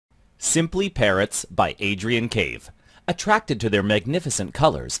Simply Parrots by Adrian Cave. Attracted to their magnificent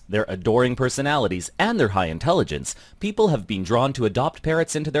colors, their adoring personalities, and their high intelligence, people have been drawn to adopt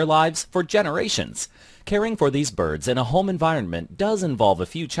parrots into their lives for generations. Caring for these birds in a home environment does involve a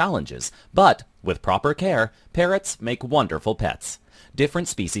few challenges, but with proper care, parrots make wonderful pets. Different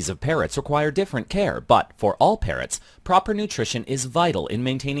species of parrots require different care, but for all parrots, proper nutrition is vital in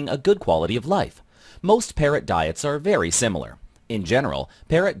maintaining a good quality of life. Most parrot diets are very similar. In general,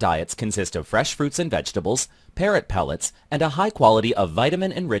 parrot diets consist of fresh fruits and vegetables, parrot pellets, and a high quality of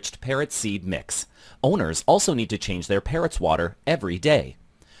vitamin-enriched parrot seed mix. Owners also need to change their parrot's water every day.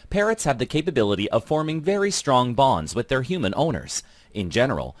 Parrots have the capability of forming very strong bonds with their human owners. In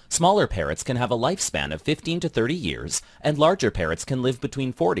general, smaller parrots can have a lifespan of 15 to 30 years, and larger parrots can live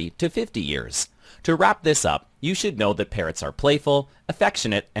between 40 to 50 years. To wrap this up, you should know that parrots are playful,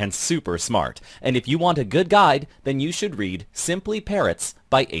 affectionate, and super smart. And if you want a good guide, then you should read Simply Parrots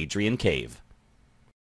by Adrian Cave.